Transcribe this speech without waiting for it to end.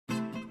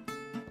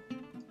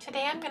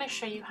Today I'm going to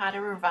show you how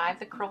to revive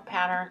the curl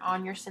pattern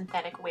on your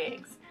synthetic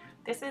wigs.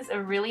 This is a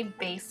really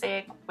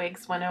basic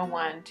Wigs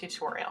 101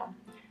 tutorial.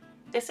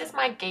 This is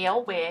my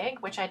Gayle wig,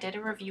 which I did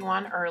a review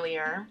on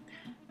earlier.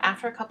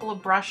 After a couple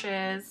of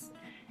brushes,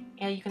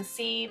 and you can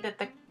see that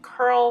the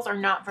curls are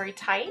not very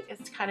tight.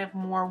 It's kind of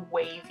more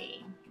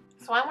wavy.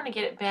 So I want to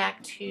get it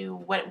back to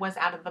what it was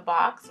out of the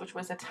box, which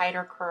was a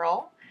tighter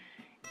curl.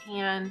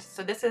 And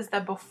so this is the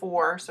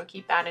before, so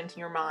keep that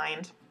into your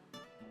mind.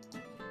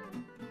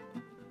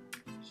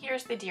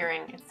 Here's the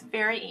deering. It's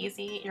very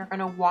easy. You're going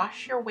to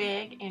wash your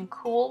wig in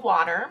cool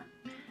water.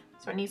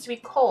 So it needs to be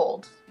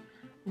cold,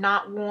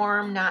 not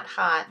warm, not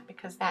hot,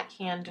 because that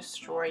can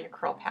destroy your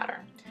curl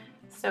pattern.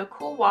 So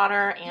cool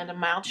water and a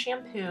mild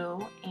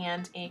shampoo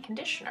and a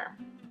conditioner.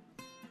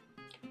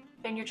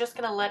 Then you're just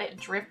going to let it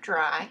drip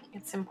dry.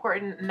 It's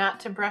important not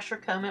to brush or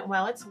comb it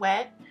while it's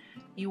wet.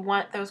 You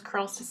want those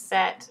curls to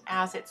set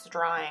as it's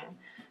drying.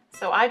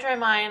 So I dry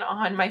mine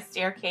on my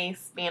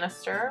staircase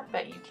banister,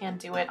 but you can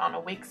do it on a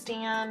wig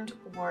stand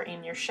or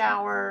in your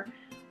shower,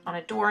 on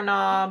a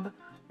doorknob.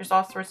 There's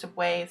all sorts of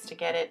ways to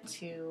get it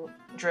to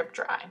drip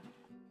dry.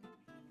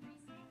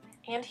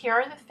 And here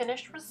are the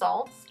finished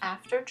results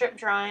after drip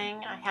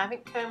drying. I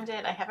haven't combed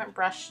it, I haven't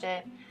brushed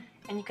it,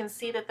 and you can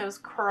see that those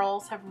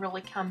curls have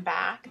really come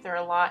back. They're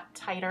a lot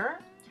tighter.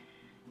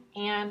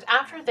 And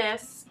after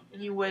this,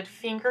 you would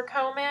finger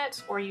comb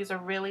it or use a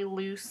really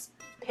loose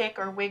pick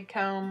or wig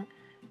comb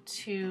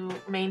to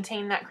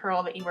maintain that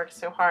curl that you worked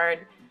so hard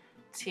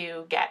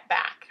to get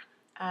back.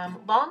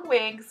 Long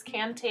wigs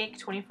can take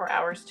 24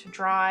 hours to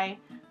dry,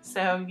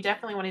 so you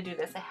definitely want to do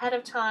this ahead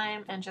of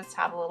time and just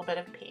have a little bit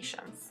of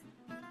patience.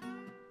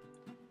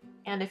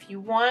 And if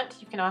you want,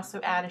 you can also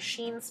add a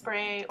sheen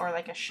spray or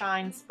like a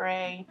shine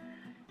spray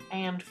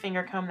and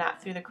finger comb that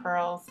through the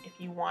curls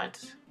if you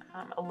want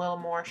a little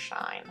more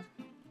shine.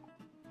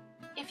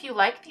 If you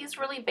like these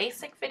really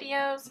basic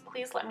videos,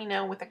 please let me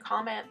know with a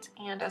comment,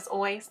 and as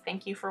always,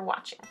 thank you for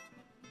watching.